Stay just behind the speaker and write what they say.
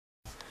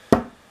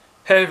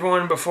Hey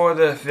everyone, before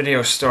the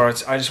video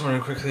starts, I just want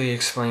to quickly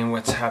explain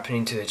what's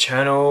happening to the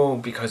channel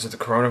because of the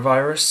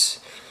coronavirus.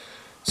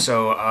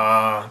 So,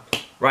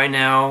 right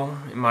now,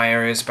 my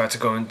area is about to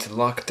go into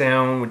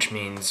lockdown, which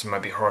means it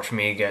might be hard for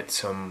me to get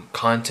some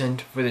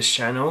content for this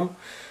channel.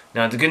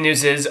 Now, the good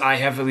news is I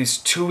have at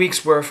least 2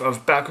 weeks worth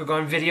of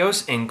Bakugan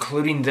videos,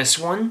 including this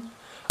one.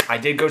 I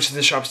did go to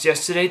the shops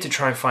yesterday to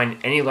try and find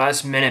any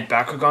last minute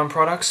Bakugan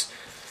products.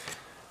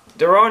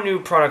 There are new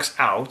products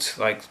out,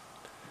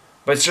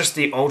 but it's just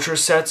the Ultra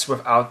sets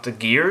without the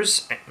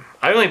gears.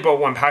 I only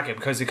bought one packet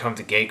because they come with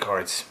the gate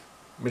cards,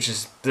 which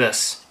is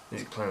this,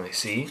 as you can plainly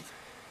see.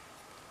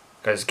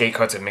 Because gate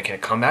cards are making a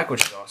comeback,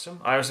 which is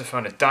awesome. I also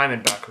found a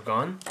Diamond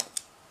Bakugan.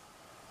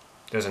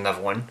 There's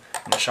another one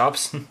in the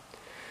shops.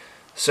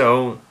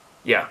 So,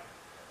 yeah.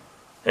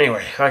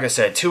 Anyway, like I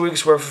said, 2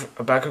 weeks worth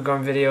of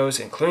Bakugan videos,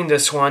 including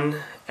this one.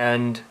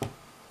 And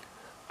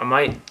I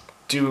might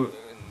do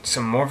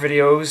some more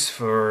videos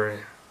for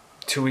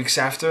 2 weeks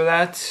after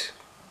that.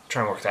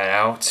 Try and work that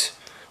out,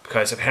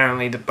 because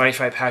apparently the Bite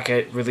Fight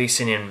packet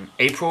releasing in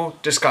April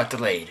just got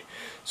delayed,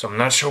 so I'm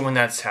not sure when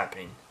that's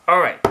happening.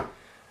 Alright,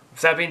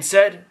 with that being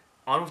said,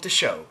 on with the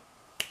show.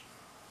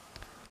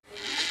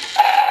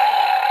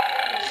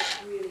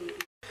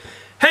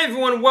 Hey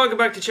everyone, welcome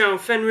back to Channel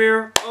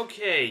Fenrir.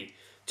 Okay,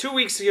 2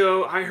 weeks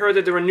ago I heard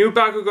that there were new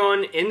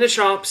Bakugan in the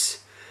shops.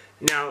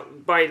 Now,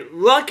 by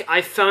luck,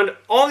 I found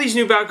all these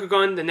new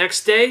Bakugan the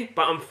next day,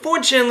 but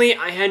unfortunately,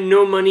 I had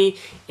no money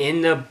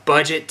in the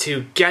budget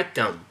to get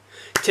them.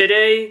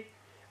 Today,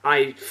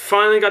 I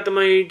finally got the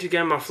money to get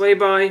them off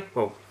lay-by.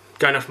 Well,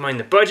 got enough money in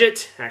the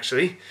budget,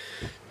 actually.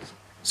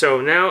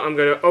 So now, I'm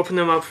going to open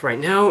them up right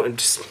now, and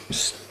just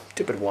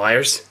stupid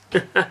wires.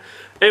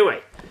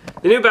 Anyway,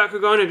 the new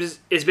Bakugan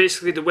is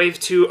basically the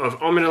Wave 2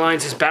 of Armored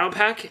Alliance's Battle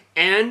Pack,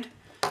 and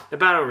the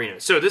Battle Arena.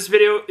 So this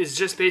video is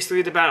just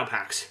basically the Battle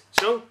Packs.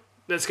 So,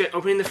 let's get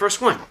opening the first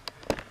one.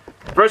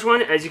 First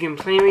one, as you can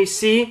plainly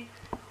see,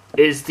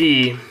 is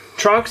the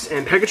Trox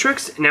and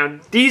Pegatrix. Now,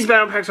 these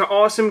battle packs are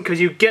awesome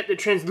because you get the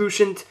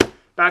translucent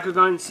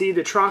Bakugan. See,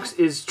 the Trox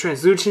is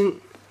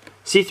translucent,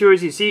 see-through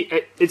as you see.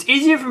 It's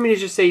easier for me to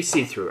just say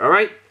see-through,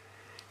 alright,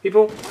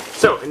 people?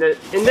 So, in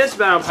this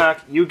battle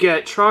pack, you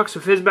get Trox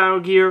with his battle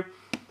gear,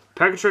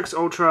 Pegatrix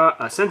Ultra,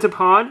 a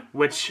Centipod,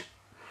 which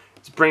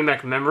is bringing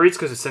back memories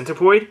because it's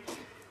Centipoid,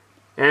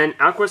 and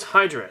Aqua's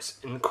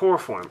Hydrus in the core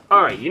form.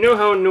 Alright, you know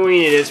how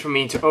annoying it is for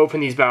me to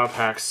open these battle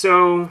packs,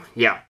 so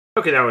yeah.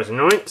 Okay, that was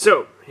annoying.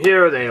 So,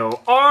 here they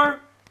all are.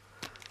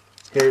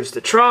 Here's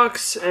the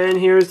Trox, and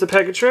here's the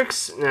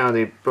Pegatrix. Now,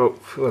 they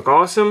both look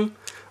awesome,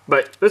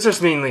 but let's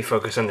just mainly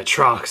focus on the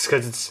Trox,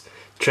 because it's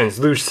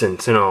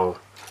translucent and all.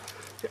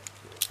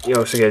 You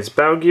also get his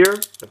battle gear,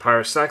 the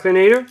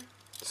Pyrocyclonator.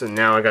 So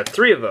now I got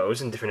 3 of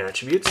those in different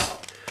attributes.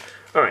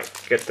 Alright,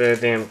 get the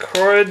damn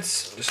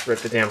cards. Just rip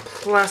the damn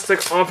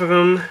plastic off of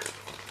them.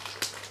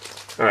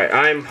 Alright,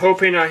 I'm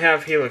hoping I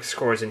have Helix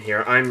scores in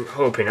here. I'm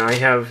hoping. I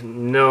have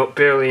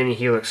barely any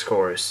Helix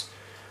scores.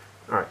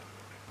 Alright.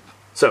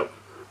 So,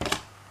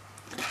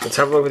 let's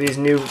have a look what these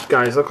new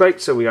guys look like.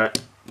 So we got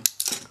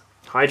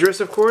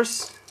Hydrus, of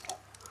course.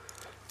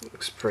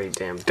 Looks pretty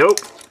damn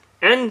dope.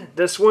 And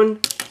this one,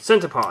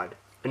 Centipod.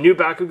 A new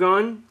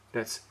Bakugan.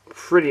 That's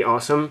pretty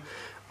awesome.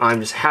 I'm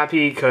just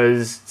happy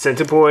because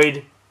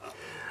Centipoid.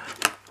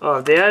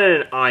 If they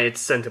added an eye,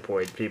 it's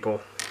Centipoid,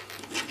 people.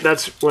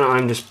 That's what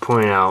I'm just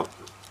pointing out.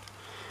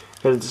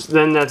 Because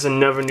then that's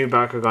another new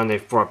Bakugan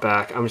they've brought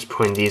back. I'm just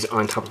putting these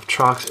on top of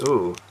Trox.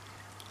 Ooh.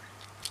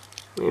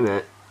 Wait a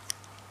minute.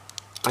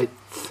 I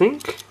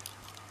think...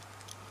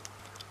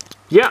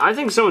 yeah, I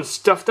think someone's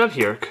stuffed up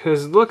here.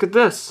 Because look at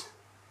this.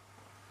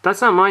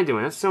 That's not my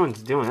doing. That's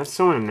someone's doing. That's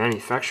someone in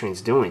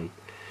manufacturing's doing.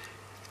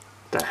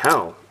 What the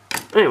hell?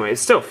 Anyway, it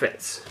still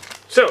fits.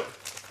 So...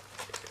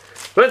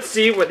 let's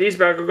see what these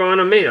Bakugan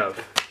are made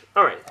of.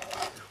 Alright.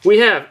 We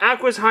have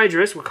Aqua's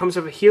Hydrus, which comes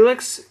with a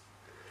Helix.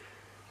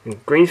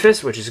 And Green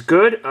Fist, which is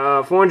good.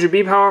 400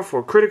 B power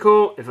for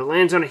critical. If it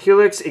lands on a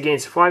Helix, it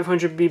gains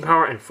 500 B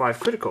power and 5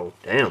 critical.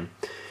 Damn.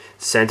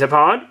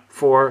 Centipod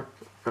for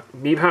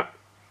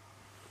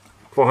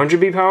 400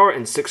 B power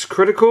and 6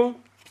 critical.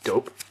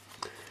 Dope.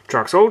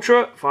 Trox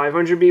Ultra,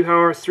 500 B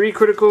power, 3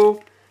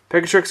 critical.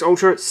 Pegatrix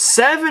Ultra,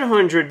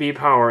 700 B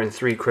power and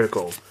 3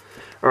 critical.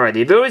 Alright,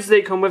 the abilities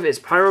they come with is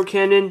Pyro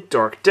Cannon,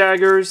 Dark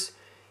Daggers,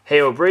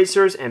 Hail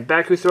Bracers, and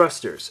Baku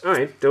Thrusters.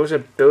 Alright, those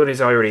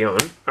abilities I already own.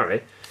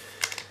 Alright.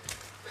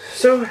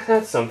 So,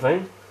 that's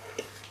something.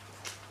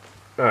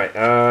 Alright,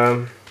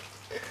 alright,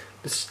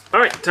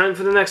 time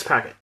for the next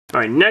packet.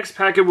 Alright, next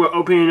packet we're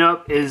opening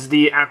up is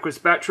the Aqua's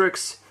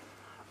Batrix,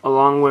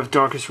 along with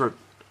Darkest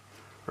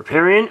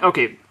Riparian.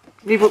 Okay,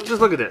 people, just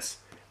look at this.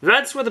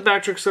 That's what the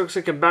Batrix looks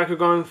like in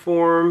Bakugan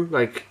form.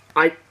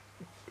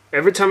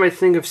 Every time I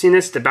think of seeing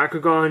this, the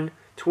Bakugan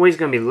toy's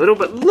gonna be little,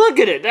 but look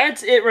at it!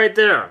 That's it right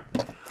there!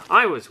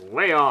 I was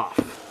way off.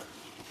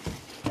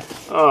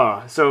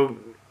 So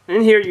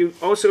in here you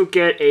also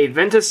get a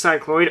Ventus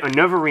Cycloid,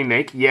 another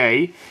remake,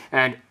 yay,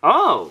 and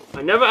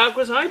another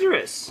Aqua's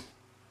Hydrus.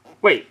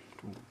 Wait,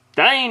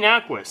 that ain't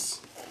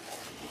Aquas.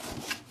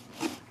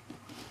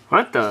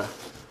 What the?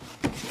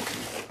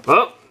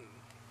 Oh,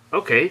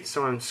 okay,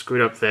 someone screwed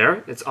up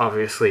there. It's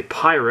obviously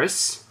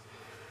Pyrus.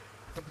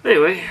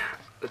 Anyway,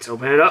 let's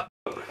open it up.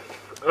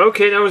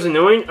 Okay, that was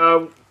annoying.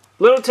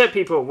 Little tip,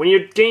 people, when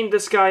you gain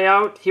this guy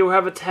out, he'll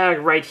have a tag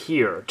right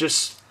here.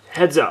 Just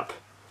heads up.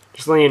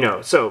 Just letting you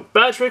know. So,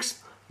 Batrix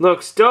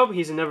looks dope.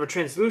 He's another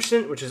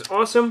translucent, which is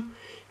awesome.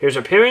 Here's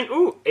our parent.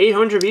 Ooh,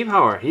 800 B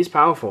power. He's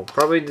powerful.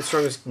 Probably the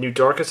strongest new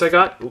Darkus I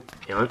got. Ooh,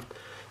 hang on.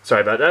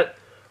 Sorry about that.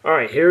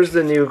 Alright, here's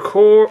the new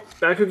core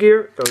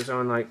Bakugear. Goes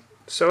on like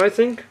so, I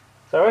think.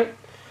 Is that right?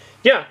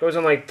 Yeah, goes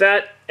on like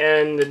that.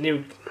 And the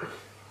new...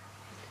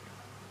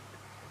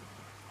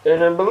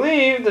 And I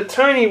believe the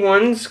tiny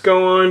ones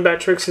go on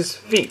Batrix's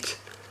feet.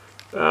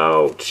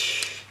 Out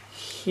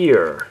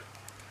here.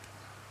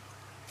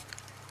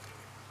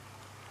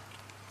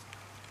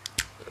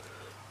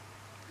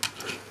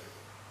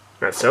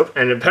 That's soap.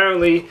 And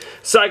apparently,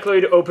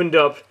 Cycloid opened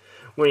up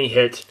when he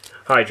hit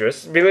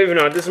Hydrus. Believe it or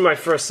not, this is my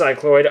first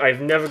Cycloid. I've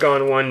never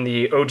gone one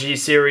the OG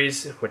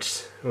series,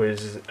 which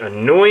was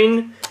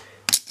annoying.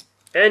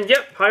 And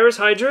yep, Pyrus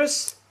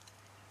Hydrus.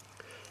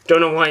 Don't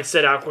know why it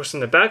said Aquos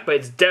in the back, but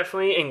it's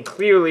definitely and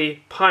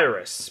clearly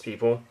Pyrus,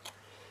 people.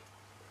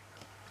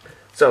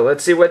 So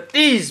let's see what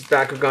these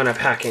Bakugan are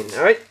packing.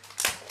 Alright.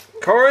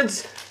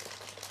 Cards.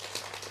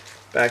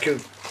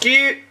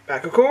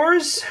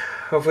 Bakugors.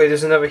 Hopefully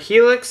there's another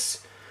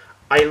Helix.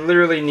 I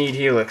literally need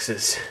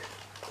Helixes.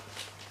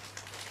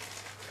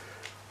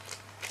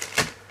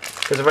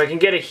 Because if I can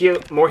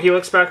get more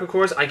Helix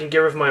Bakugors, I can get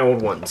rid of my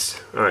old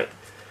ones. Alright.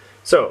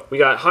 So, we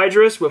got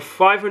Hydrus with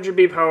 500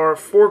 B power,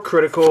 4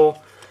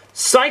 critical.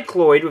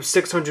 Cycloid with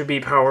 600 B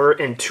power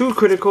and 2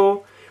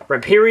 critical.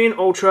 Rhyperion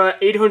Ultra,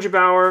 800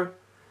 power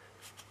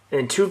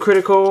and 2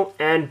 critical.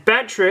 And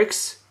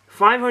Batrix,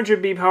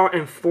 500 B power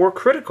and 4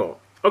 critical.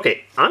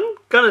 Okay, I'm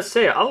gonna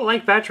say I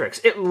like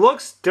Batrix. It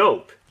looks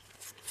dope.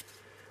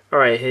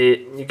 Alright,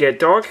 you get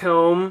Dark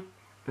Helm,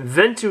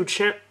 Vento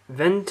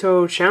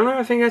Chandler,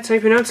 I think that's how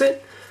you pronounce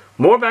it.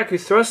 More Baku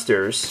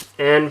Thrusters,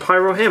 and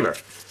Pyro Hammer.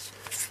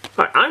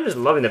 Alright, I'm just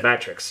loving the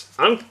Batrix.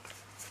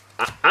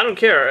 I don't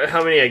care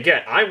how many I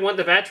get. I want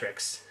the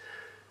Batrix.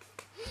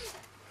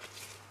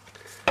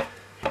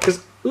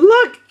 Because,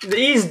 look!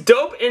 He's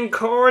dope in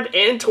card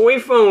and toy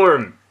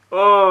form!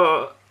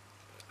 I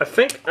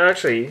think,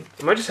 actually,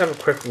 I might just have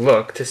a quick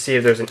look to see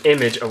if there's an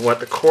image of what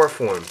the core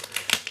form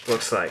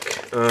looks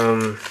like.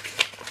 I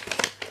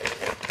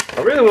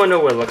really want to know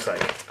what it looks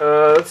like.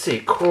 Let's see.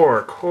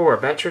 Core.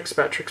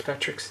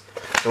 Batrix.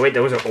 Oh, wait,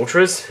 those are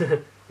Ultras?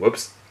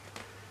 Whoops.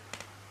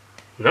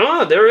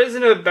 No, there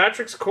isn't a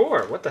Batrix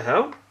core. What the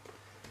hell?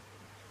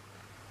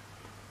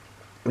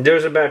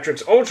 There's a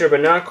Batrix Ultra,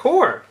 but not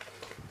core.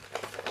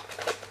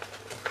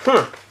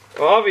 Huh.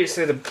 Well,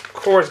 obviously the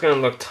core is going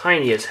to look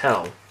tiny as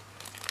hell.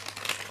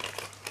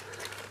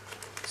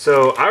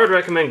 So, I would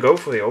recommend go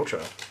for the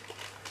Ultra.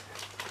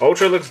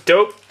 Ultra looks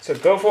dope, so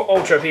go for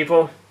Ultra,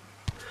 people.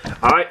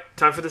 Alright,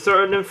 time for the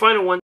third and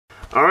final one.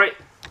 Alright,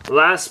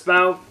 last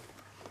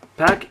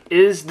pack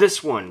is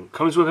this one.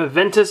 Comes with a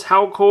Ventus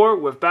Howl Core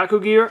with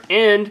Bakugear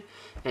and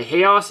a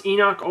Chaos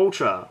Enoch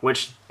Ultra,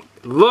 which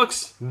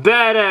looks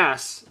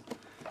badass.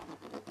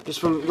 Just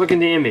from looking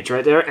at the image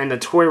right there and the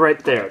toy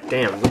right there.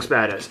 Damn, looks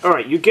badass.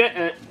 Alright, you get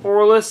an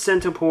Aurelus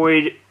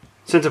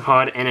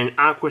Centipod and an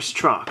Aquos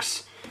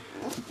Trox.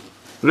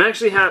 I'm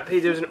actually happy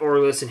there's an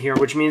Aurelus in here,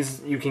 which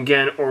means you can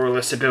get an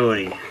Aurelus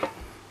ability.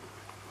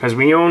 Because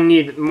we only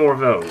need more of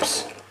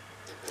those.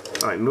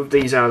 Alright, move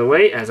these out of the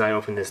way as I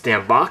open this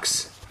damn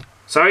box.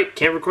 Sorry,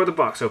 can't record the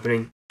box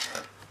opening.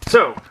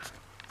 So,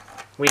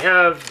 we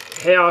have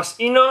Chaos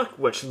Enoch,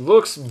 which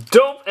looks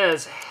dope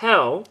as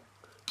hell.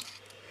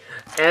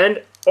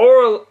 And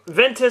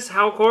Ventus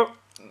Howlcore,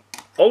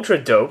 ultra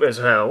dope as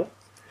hell.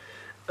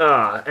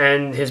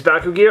 And his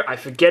Bakugear, I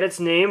forget its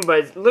name, but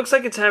it looks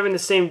like it's having the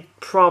same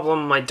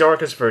problem my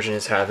Darkus version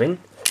is having.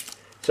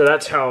 So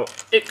that's how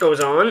it goes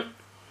on.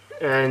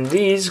 And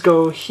these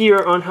go here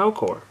on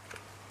Howlcore.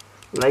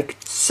 Like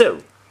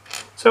so.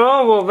 So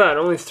all of that,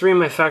 only 3 of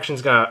my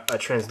factions got a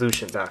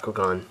translucent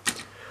Bakugan.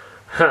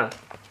 Huh.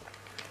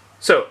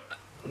 So,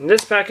 in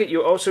this packet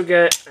you also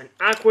get an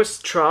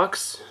Aquos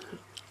Trox,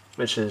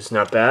 which is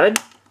not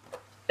bad,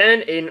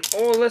 and an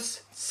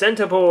Aurelus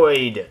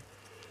Centipede.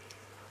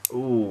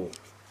 Ooh,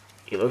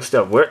 he looks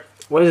dope.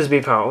 What is his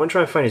B power? I want to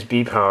try and find his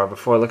B power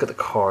before I look at the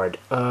card.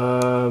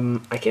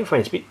 I can't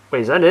find his B.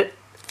 Wait, is that it?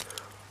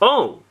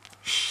 Oh,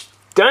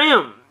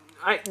 damn!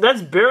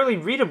 That's barely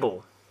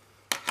readable.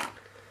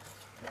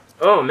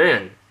 Oh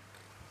man,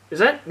 is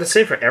that the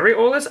same for every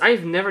Aurelus?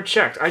 I've never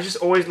checked. I just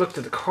always looked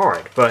at the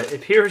card, but it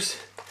appears.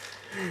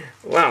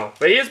 Wow,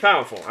 but he is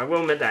powerful. I will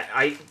admit that.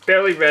 I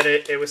barely read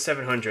it. It was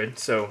 700.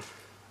 So,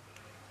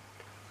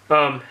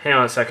 hang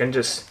on a second.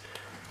 Just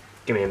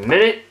give me a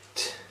minute.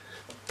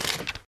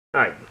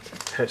 Alright,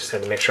 I just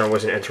had to make sure I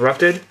wasn't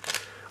interrupted.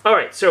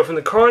 Alright, so from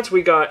the cards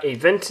we got a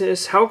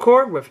Ventus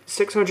Howlcore with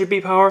 600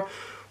 B power,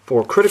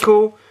 4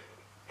 critical.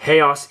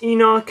 Chaos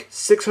Enoch,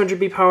 600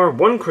 B power,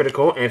 1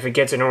 critical, and if it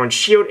gets an orange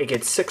shield, it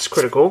gets 6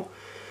 critical.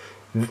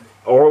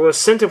 Aurora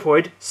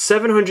Centipoid,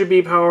 700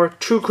 B power,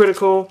 2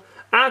 critical.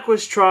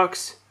 Aqua's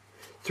Trox,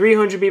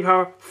 300 B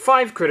power,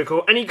 5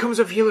 critical. And he comes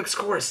with Helix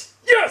cores.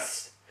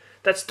 Yes!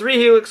 That's 3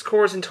 Helix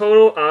cores in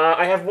total.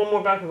 I have 1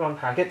 more Bakugan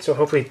packet, so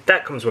hopefully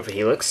that comes with a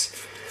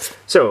Helix.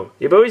 So,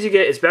 the abilities you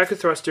get is Baku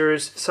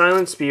Thrusters,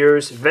 Silent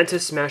Spears,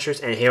 Ventus Smashers,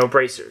 and Hail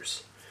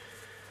Bracers.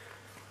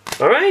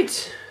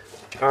 Alright.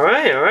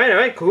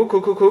 Alright.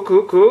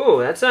 Cool.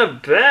 That's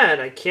not bad.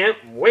 I can't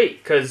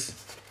wait, because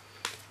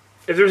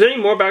if there's any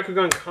more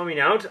Bakugan coming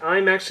out,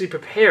 I'm actually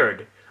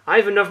prepared. I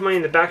have enough money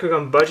in the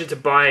Bakugan budget to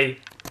buy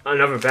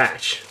another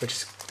batch, which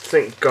is,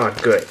 thank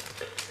God, good.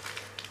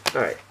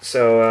 Alright,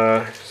 so,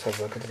 let's have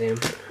a look at the damn...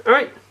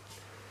 Alright.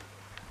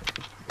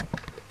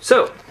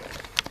 So,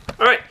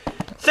 alright.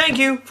 Thank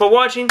you for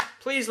watching.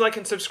 Please like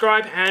and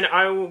subscribe, and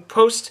I will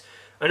post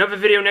another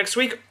video next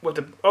week with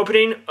the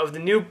opening of the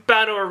new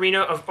Battle Arena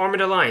of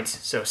Armored Alliance.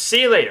 So,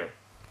 see you later.